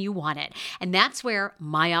ready and you want it. And that's where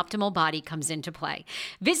My Optimal Body comes into play.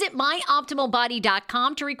 Visit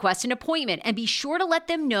myoptimalbody.com to request an appointment, and be sure to let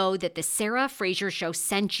them know that the Sarah Fraser Show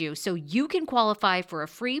sent you so you can qualify for a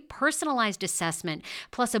free personalized assessment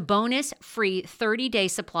plus a bonus free 30-day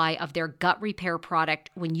supply of their gut repair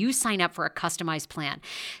product when you sign up for a customized plan.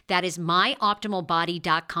 That is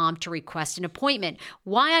myoptimalbody.com to request an appointment.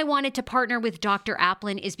 Why I wanted to partner with Dr.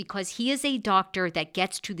 Applin is because he is a doctor that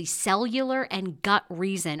gets to the cellular and gut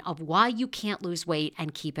reason of why you can't lose weight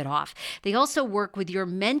and keep it off. They also work with your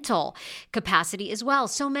mental capacity as well.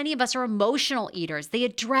 So many of us are emotional eaters. They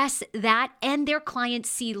address that, and their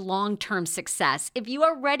clients see long-term success. If you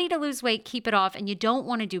are ready to lose weight, keep it off, and you don't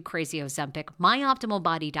want to do crazy Ozempic,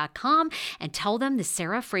 myoptimalbody.com, and tell them the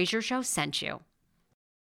Sarah Fraser Show sent you.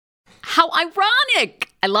 How ironic!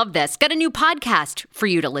 I love this. Got a new podcast for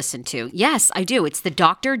you to listen to. Yes, I do. It's the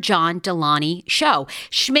Dr. John Delaney Show.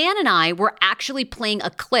 Schman and I were actually playing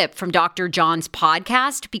a clip from Dr. John's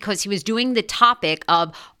podcast because he was doing the topic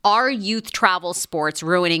of are youth travel sports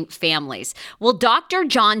ruining families? Well, Dr.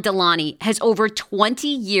 John Delaney has over 20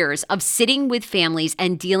 years of sitting with families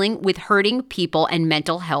and dealing with hurting people and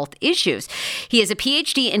mental health issues. He has a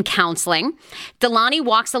PhD in counseling. Delaney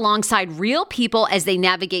walks alongside real people as they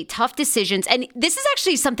navigate tough decisions. And this is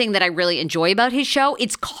actually something that I really enjoy about his show.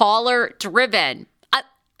 It's caller driven.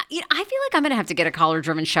 I feel like I'm going to have to get a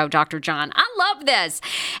caller-driven show, Dr. John. I love this.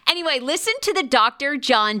 Anyway, listen to the Dr.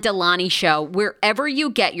 John Delaney Show wherever you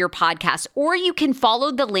get your podcasts, or you can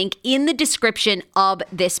follow the link in the description of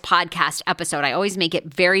this podcast episode. I always make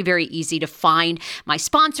it very, very easy to find my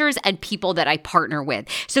sponsors and people that I partner with.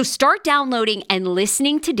 So start downloading and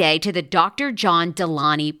listening today to the Dr. John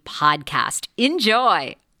Delaney podcast.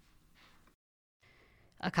 Enjoy.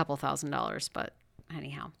 A couple $1,000, but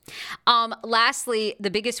anyhow. Lastly, the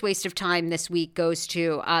biggest waste of time this week goes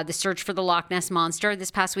to the search for the Loch Ness Monster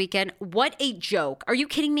this past weekend. What a joke. Are you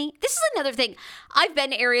kidding me? This is another thing. I've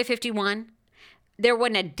been to Area 51. There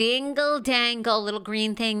wasn't a dingle-dangle little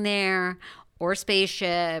green thing there, or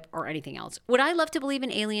spaceship, or anything else. Would I love to believe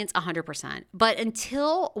in aliens? 100%. But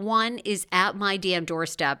until one is at my damn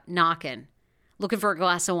doorstep knocking, looking for a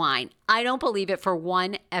glass of wine, I don't believe it for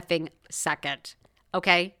one effing second.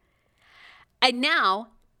 Okay? And now,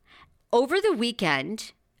 over the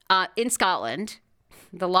weekend in Scotland,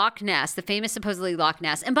 the Loch Ness, the famous supposedly Loch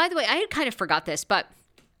Ness, and by the way, I had kind of forgot this, but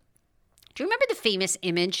do you remember the famous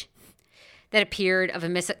image that appeared of a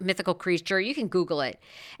mythical creature? You can Google it.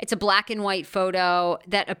 It's a black and white photo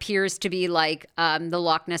that appears to be like the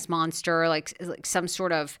Loch Ness Monster, like some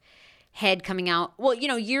sort of head coming out. Well,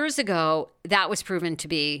 years ago, that was proven to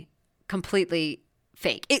be completely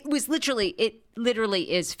fake. It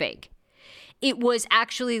literally is fake. It was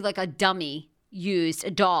actually like a dummy used,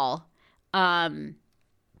 a doll, and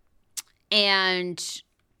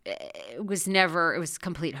it was a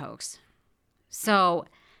complete hoax. So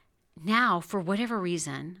now, for whatever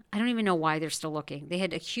reason, I don't even know why they're still looking. They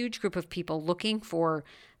had a huge group of people looking for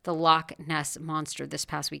the Loch Ness Monster this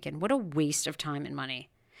past weekend. What a waste of time and money.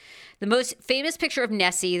 The most famous picture of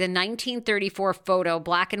Nessie, the 1934 photo,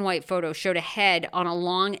 black and white photo, showed a head on a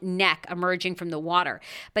long neck emerging from the water.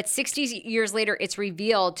 But 60 years later, it's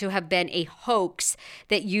revealed to have been a hoax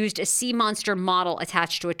that used a sea monster model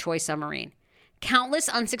attached to a toy submarine. Countless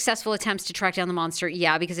unsuccessful attempts to track down the monster,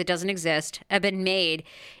 because it doesn't exist, have been made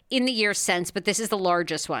in the years since, but this is the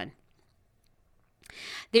largest one.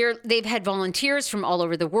 They've had volunteers from all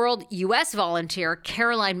over the world. U.S. volunteer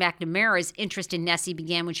Caroline McNamara's interest in Nessie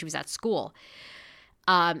began when she was at school.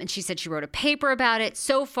 And she said she wrote a paper about it.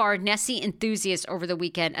 So far, Nessie enthusiasts over the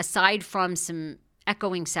weekend, aside from some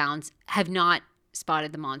echoing sounds, have not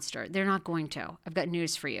spotted the monster. They're not going to. I've got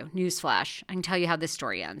news for you. Newsflash. I can tell you how this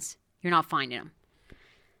story ends. You're not finding him.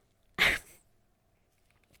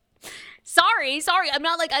 Sorry. I'm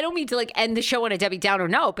not I don't mean to end the show on a Debbie Downer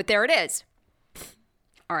note, but there it is.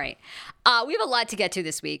 All right. We have a lot to get to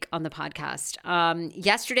this week on the podcast.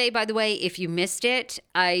 Yesterday, by the way, if you missed it,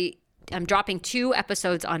 I'm dropping 2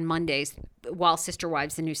 episodes on Mondays while Sister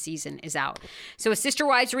Wives, the new season, is out. So a Sister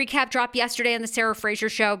Wives recap dropped yesterday on the Sarah Fraser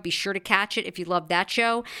Show. Be sure to catch it if you love that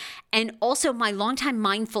show. And also my longtime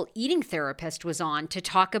mindful eating therapist was on to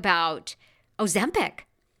talk about Ozempic.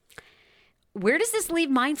 Where does this leave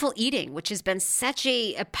mindful eating, which has been such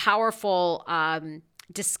a powerful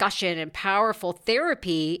discussion and powerful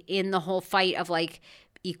therapy in the whole fight of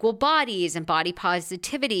equal bodies and body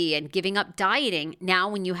positivity and giving up dieting. Now,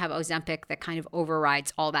 when you have Ozempic, that kind of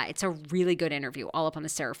overrides all that. It's a really good interview, all up on the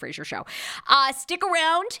Sarah Fraser Show. Stick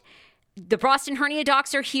around. The Boston Hernia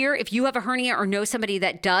Docs are here. If you have a hernia or know somebody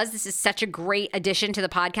that does, this is such a great addition to the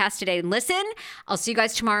podcast today. And listen, I'll see you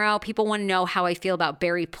guys tomorrow. People want to know how I feel about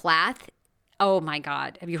Barry Plath. Oh my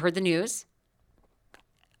God. Have you heard the news?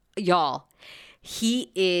 Y'all,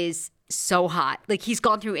 he is so hot. Like, he's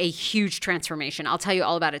gone through a huge transformation. I'll tell you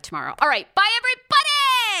all about it tomorrow. All right. Bye,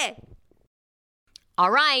 everybody. All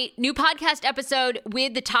right, new podcast episode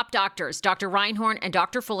with the top doctors, Dr. Reinhorn and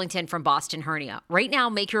Dr. Fullington from Boston Hernia. Right now,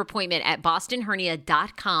 make your appointment at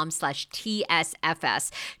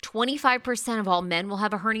bostonhernia.com/TSFS. 25% of all men will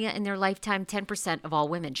have a hernia in their lifetime, 10% of all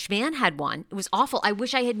women. Schman had one. It was awful. I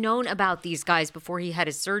wish I had known about these guys before he had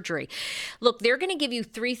his surgery. Look, they're going to give you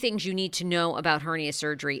 3 things you need to know about hernia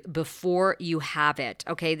surgery before you have it.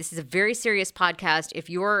 Okay, this is a very serious podcast. If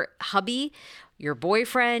your hubby, your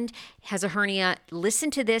boyfriend has a hernia, listen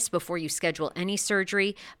to this before you schedule any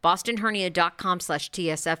surgery.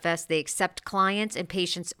 bostonhernia.com/TSFS. They accept clients and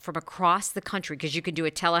patients from across the country because you can do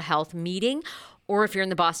a telehealth meeting, or if you're in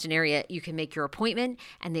the Boston area, you can make your appointment,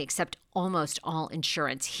 and they accept almost all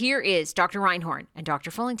insurance. Here is Dr. Reinhorn and Dr.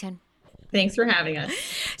 Fullington. Thanks for having us.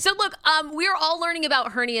 So look, we're all learning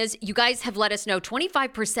about hernias. You guys have let us know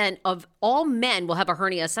 25% of all men will have a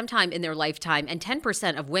hernia sometime in their lifetime, and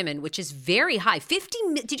 10% of women, which is very high.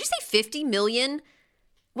 Did you say 50 million?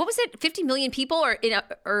 What was it? 50 million people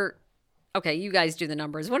or okay, you guys do the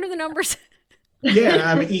numbers. What are the numbers?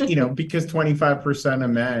 Yeah, I mean, because 25% of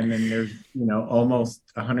men, and there's, almost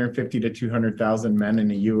 150 to 200,000 men in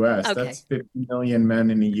the U.S. Okay. That's 50 million men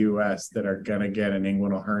in the U.S. that are going to get an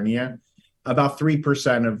inguinal hernia. About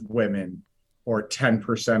 3% of women, or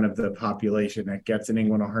 10% of the population that gets an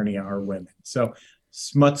inguinal hernia, are women. So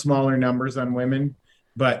much smaller numbers on women,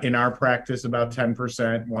 but in our practice, about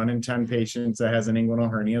 10%, 1 in 10 patients that has an inguinal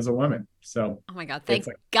hernia is a woman. So, oh my God, thank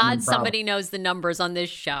God somebody knows the numbers on this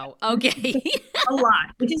show. Okay. A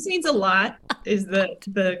lot. It just means a lot is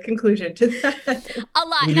the conclusion to that. A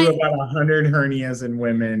lot. We do about 100 hernias in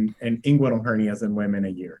women and inguinal hernias in women a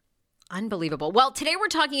year. Unbelievable. Well, today we're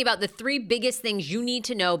talking about the 3 biggest things you need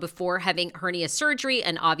to know before having hernia surgery.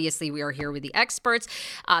 And obviously, we are here with the experts.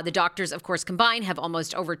 The doctors, of course, combined have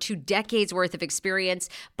almost over 2 decades worth of experience.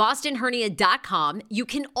 BostonHernia.com. You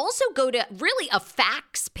can also go to really a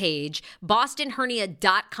facts page,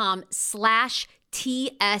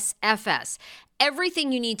 BostonHernia.com/TSFS.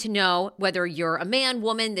 Everything you need to know, whether you're a man,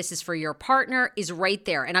 woman, this is for your partner, is right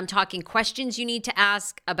there. And I'm talking questions you need to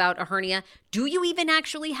ask about a hernia. Do you even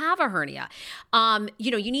actually have a hernia?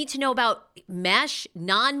 You need to know about mesh,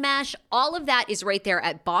 non-mesh. All of that is right there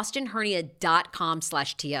at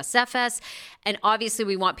bostonhernia.com/TSFS. And obviously,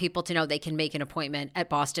 we want people to know they can make an appointment at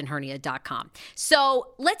bostonhernia.com.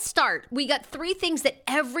 So let's start. We got 3 things that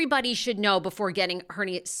everybody should know before getting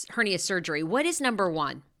hernia surgery. What is number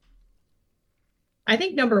 1? I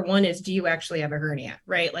think number 1 is, do you actually have a hernia,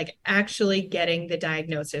 right? Like actually getting the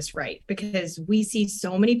diagnosis right, because we see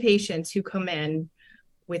so many patients who come in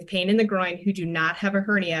with pain in the groin who do not have a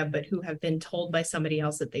hernia, but who have been told by somebody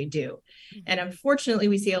else that they do. And unfortunately,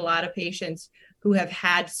 we see a lot of patients who have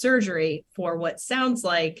had surgery for what sounds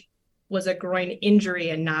like was a groin injury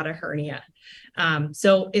and not a hernia.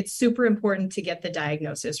 So it's super important to get the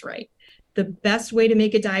diagnosis right. The best way to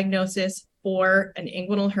make a diagnosis for an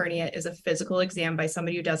inguinal hernia is a physical exam by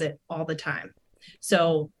somebody who does it all the time.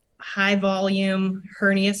 So high volume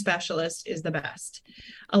hernia specialist is the best.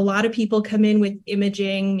 A lot of people come in with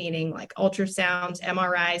imaging, meaning like ultrasounds,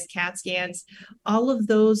 MRIs, CAT scans. All of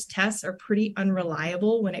those tests are pretty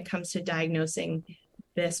unreliable when it comes to diagnosing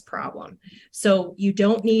this problem. So you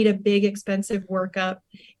don't need a big expensive workup.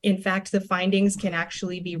 In fact, the findings can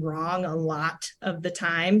actually be wrong a lot of the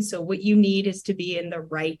time. So what you need is to be in the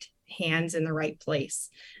right hands in the right place.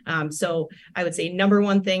 So I would say number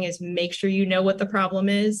 1 thing is make sure you know what the problem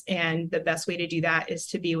is. And the best way to do that is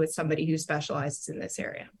to be with somebody who specializes in this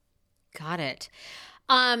area. Got it.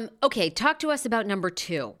 Okay. Talk to us about number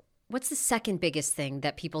 2. What's the second biggest thing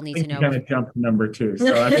that people need to know? You're going to jump to number 2.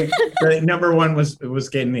 So I think number 1 was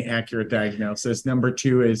getting the accurate diagnosis. Number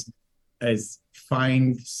 2 is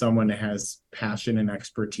find someone that has passion and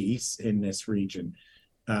expertise in this region.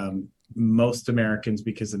 Most Americans,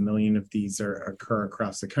 because 1 million of these occur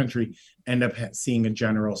across the country, end up seeing a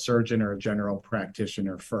general surgeon or a general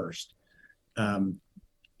practitioner first.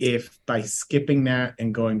 If by skipping that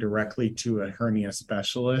and going directly to a hernia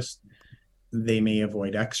specialist, they may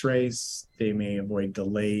avoid x-rays, they may avoid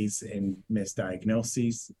delays and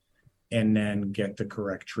misdiagnoses, and then get the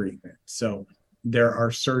correct treatment. So there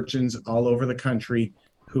are surgeons all over the country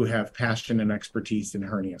who have passion and expertise in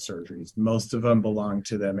hernia surgeries. Most of them belong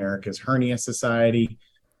to the America's Hernia Society.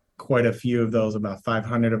 Quite a few of those, about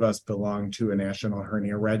 500 of us, belong to a national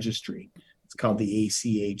hernia registry. It's called the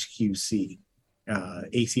ACHQC,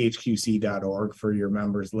 achqc.org for your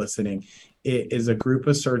members listening. It is a group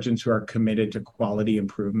of surgeons who are committed to quality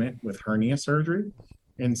improvement with hernia surgery.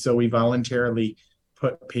 And so we voluntarily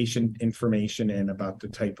put patient information in about the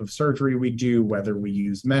type of surgery we do, whether we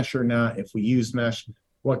use mesh or not. If we use mesh,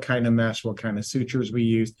 what kind of mesh, what kind of sutures we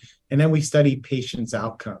use. And then we study patients'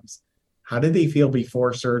 outcomes. How did they feel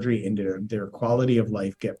before surgery, and did their quality of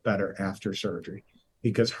life get better after surgery?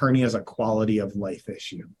 Because hernia is a quality of life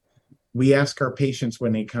issue. We ask our patients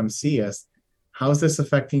when they come see us, how's this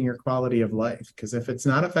affecting your quality of life? Because if it's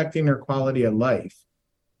not affecting their quality of life,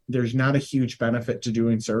 there's not a huge benefit to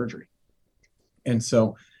doing surgery. And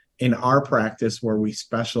so in our practice, where we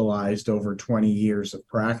specialized over 20 years of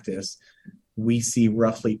practice, we see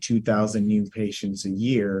roughly 2,000 new patients a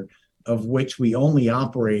year, of which we only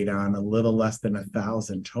operate on a little less than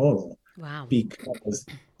 1,000 total. Wow. Because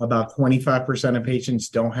about 25% of patients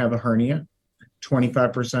don't have a hernia.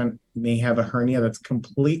 25% may have a hernia that's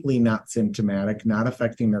completely not symptomatic, not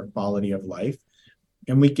affecting their quality of life.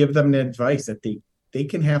 And we give them the advice that they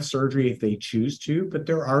can have surgery if they choose to, but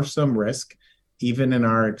there are some risks, even in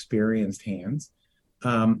our experienced hands,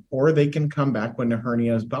 or they can come back when the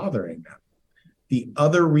hernia is bothering them. The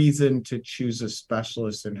other reason to choose a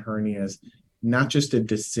specialist in hernias, not just a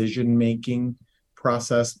decision-making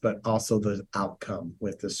process, but also the outcome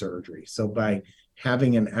with the surgery. So by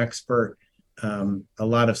having an expert, a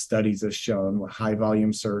lot of studies have shown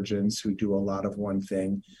high-volume surgeons who do a lot of one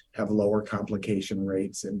thing have lower complication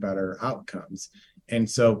rates and better outcomes. And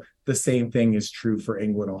so the same thing is true for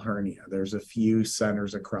inguinal hernia. There's a few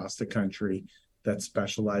centers across the country that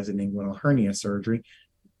specialize in inguinal hernia surgery,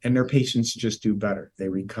 and their patients just do better. They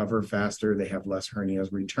recover faster. They have less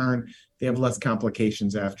hernias return. They have less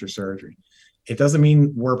complications after surgery. It doesn't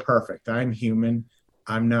mean we're perfect. I'm human.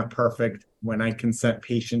 I'm not perfect. When I consent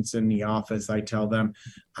patients in the office, I tell them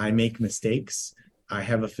I make mistakes. I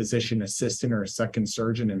have a physician assistant or a second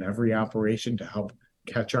surgeon in every operation to help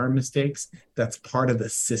catch our mistakes. That's part of the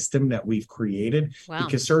system that we've created. Wow.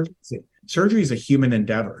 Because surgery is a human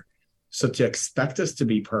endeavor. So to expect us to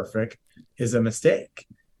be perfect is a mistake.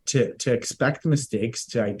 To expect mistakes,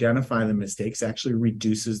 to identify the mistakes, actually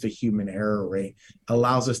reduces the human error rate,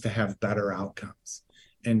 allows us to have better outcomes.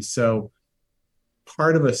 And so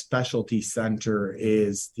part of a specialty center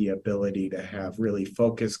is the ability to have really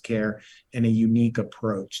focused care and a unique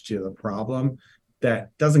approach to the problem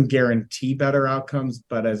that doesn't guarantee better outcomes,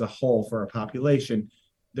 but as a whole for a population,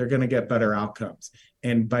 they're going to get better outcomes.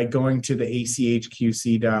 And by going to the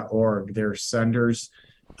achqc.org, there are centers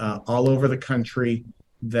all over the country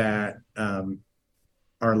that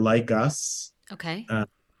are like us, okay,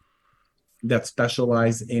 that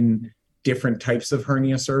specialize in different types of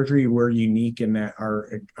hernia surgery. We're unique in that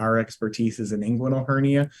our expertise is in inguinal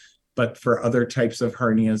hernia, but for other types of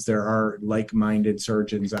hernias, there are like-minded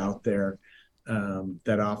surgeons out there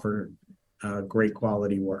that offer great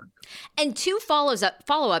quality work. And two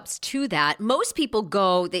follow-ups to that. Most people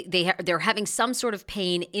go, they're having some sort of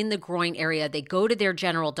pain in the groin area. They go to their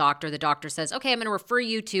general doctor. The doctor says, okay, I'm going to refer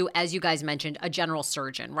you to, as you guys mentioned, a general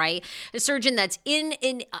surgeon, right? A surgeon that's in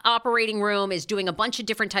an operating room, is doing a bunch of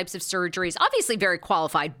different types of surgeries, obviously very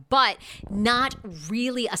qualified, but not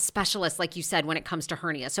really a specialist, like you said, when it comes to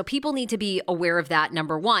hernia. So people need to be aware of that,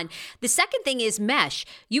 number one. The second thing is mesh.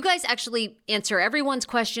 You guys actually answer everyone's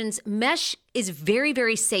questions. Mesh is very,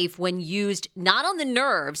 very safe when used not on the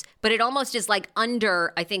nerves, but it almost is like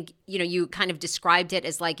under, I think, you kind of described it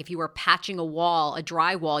as like if you were patching a wall, a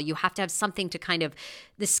dry wall, you have to have something to kind of,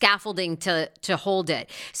 the scaffolding to hold it.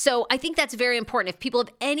 So I think that's very important. If people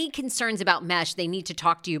have any concerns about mesh, they need to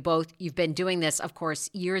talk to you both. You've been doing this, of course,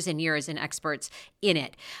 years and years and experts in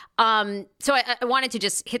it. So I wanted to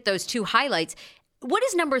just hit those two highlights. What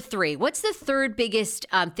is number 3? What's the third biggest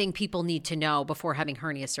thing people need to know before having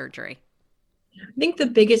hernia surgery? I think the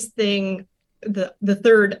biggest thing, the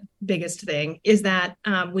third biggest thing is that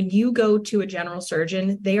when you go to a general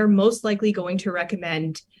surgeon, they are most likely going to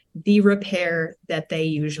recommend the repair that they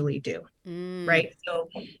usually do, right? So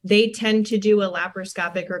they tend to do a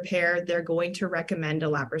laparoscopic repair. They're going to recommend a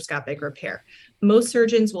laparoscopic repair. Most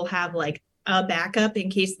surgeons will have like a backup in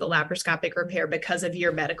case the laparoscopic repair, because of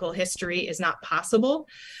your medical history, is not possible,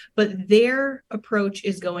 but their approach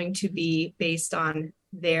is going to be based on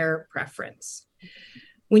their preference.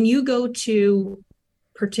 When you go to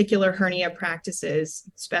particular hernia practices,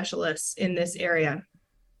 specialists in this area,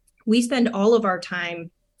 we spend all of our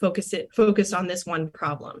time focused on this one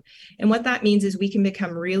problem. And what that means is we can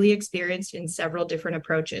become really experienced in several different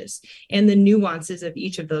approaches and the nuances of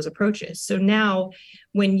each of those approaches. So now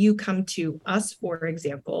when you come to us, for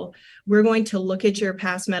example, we're going to look at your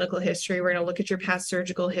past medical history. We're going to look at your past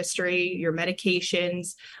surgical history, your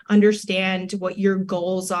medications, understand what your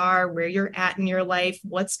goals are, where you're at in your life,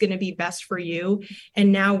 what's going to be best for you.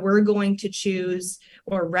 And now we're going to choose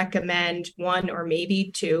or recommend one or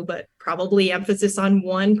maybe two, but probably emphasis on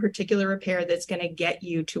one particular repair that's going to get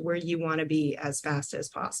you to where you want to be as fast as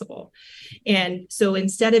possible. And so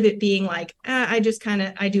instead of it being like, I do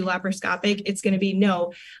laparoscopic, it's going to be,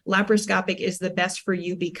 no, laparoscopic is the best for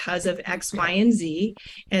you because of X, Y, and Z.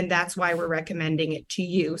 And that's why we're recommending it to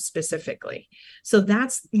you specifically. So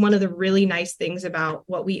that's one of the really nice things about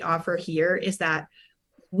what we offer here is that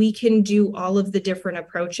we can do all of the different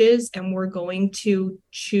approaches and we're going to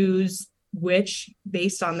choose which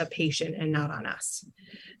based on the patient and not on us.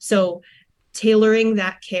 So tailoring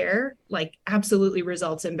that care like absolutely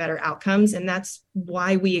results in better outcomes. And that's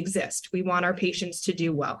why we exist. We want our patients to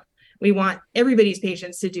do well. We want everybody's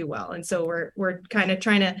patients to do well. And so we're kind of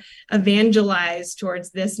trying to evangelize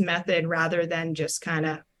towards this method rather than just kind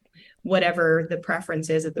of whatever the preference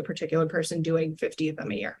is of the particular person doing 50 of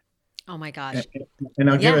them a year. Oh my gosh. And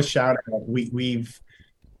I'll give a shout out. We've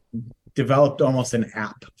developed almost an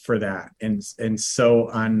app for that. And so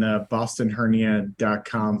on the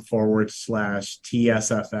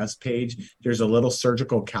bostonhernia.com/TSFS page, there's a little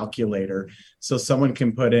surgical calculator. So someone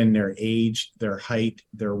can put in their age, their height,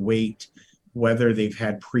 their weight, whether they've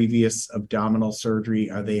had previous abdominal surgery,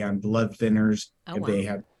 are they on blood thinners, if they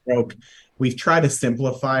have stroke. We've tried to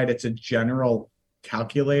simplify it. It's a general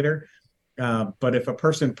calculator. But if a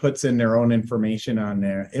person puts in their own information on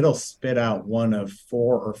there, it'll spit out one of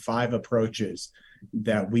 4 or 5 approaches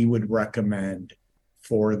that we would recommend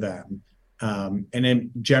for them. And then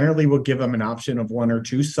generally we'll give them an option of 1 or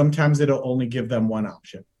 2. Sometimes it'll only give them one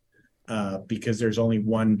option because there's only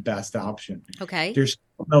one best option. Okay. There's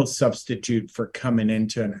no substitute for coming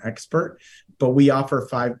into an expert, but we offer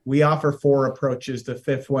 4 approaches. The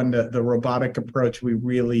 5th one, the robotic approach, we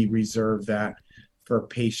really reserve that for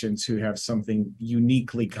patients who have something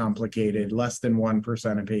uniquely complicated, less than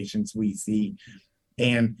 1% of patients we see.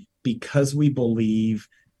 And because we believe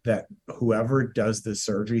that whoever does the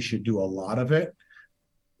surgery should do a lot of it,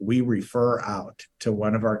 we refer out to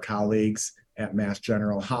one of our colleagues at Mass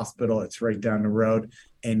General Hospital. It's right down the road,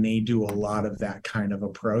 and they do a lot of that kind of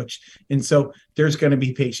approach. And so there's going to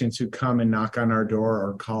be patients who come and knock on our door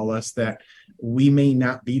or call us that we may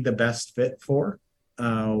not be the best fit for.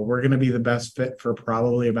 We're going to be the best fit for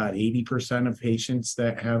probably about 80% of patients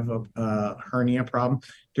that have a hernia problem.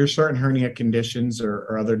 There's certain hernia conditions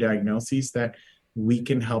or other diagnoses that we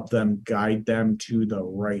can help them, guide them to the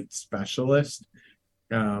right specialist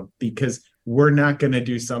because we're not going to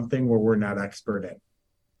do something where we're not expert in.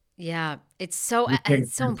 Yeah, it's so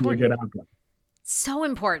important. So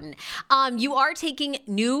important. You are taking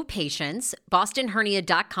new patients.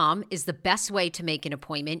 BostonHernia.com is the best way to make an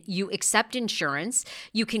appointment. You accept insurance.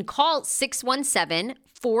 You can call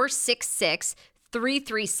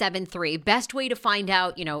 617-466-3373. Best way to find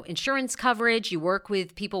out, insurance coverage. You work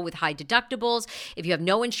with people with high deductibles. If you have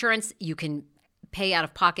no insurance, you can pay out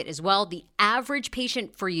of pocket as well. The average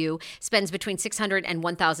patient for you spends between $600 and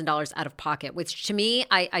 $1,000 out of pocket, which to me,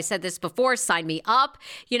 I said this before, sign me up,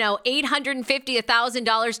 $850,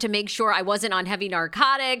 $1,000 to make sure I wasn't on heavy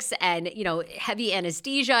narcotics and, heavy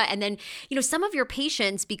anesthesia. And then, some of your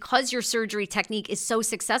patients, because your surgery technique is so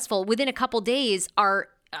successful, within a couple days are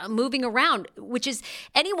moving around, which is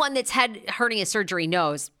anyone that's had hernia surgery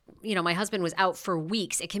knows. My husband was out for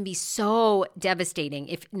weeks. It can be so devastating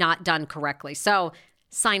if not done correctly. So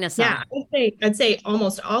sign us up. Yeah, I'd say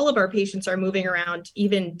almost all of our patients are moving around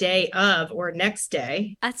even day of or next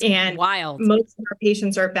day. That's and wild. Most of our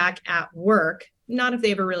patients are back at work, not if they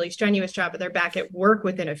have a really strenuous job, but they're back at work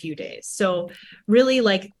within a few days. So really,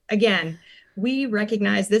 again, we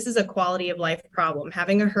recognize this is a quality of life problem.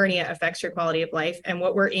 Having a hernia affects your quality of life. And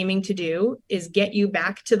what we're aiming to do is get you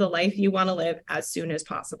back to the life you want to live as soon as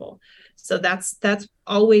possible. So that's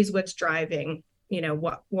always what's driving,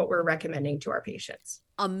 what we're recommending to our patients.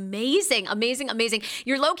 Amazing, amazing, amazing.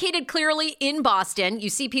 You're located clearly in Boston.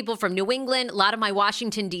 You see people from New England. A lot of my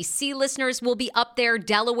Washington, D.C. listeners will be up there,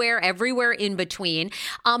 Delaware, everywhere in between.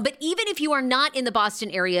 But even if you are not in the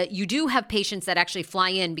Boston area, you do have patients that actually fly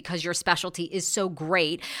in because your specialty is so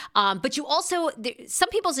great. But you also, some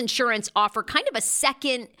people's insurance offer kind of a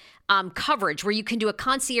second coverage where you can do a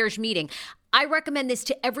concierge meeting. I recommend this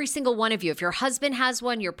to every single one of you. If your husband has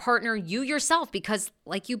one, your partner, you yourself, because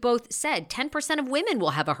like you both said, 10% of women will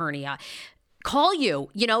have a hernia. call you,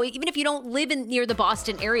 even if you don't live near the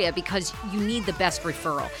Boston area, because you need the best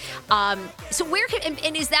referral. So where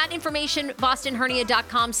and is that information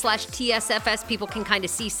bostonhernia.com/TSFS? People can kind of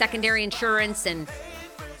see secondary insurance and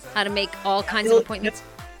how to make all kinds of appointments.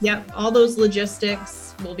 Yep. All those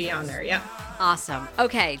logistics will be on there. Yep. Awesome.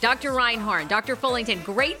 Okay. Dr. Reinhorn, Dr. Fullington,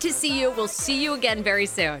 great to see you. We'll see you again very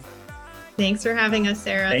soon. Thanks for having us,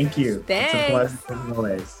 Sarah. Thanks. Thanks. It's a pleasure as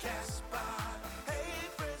always.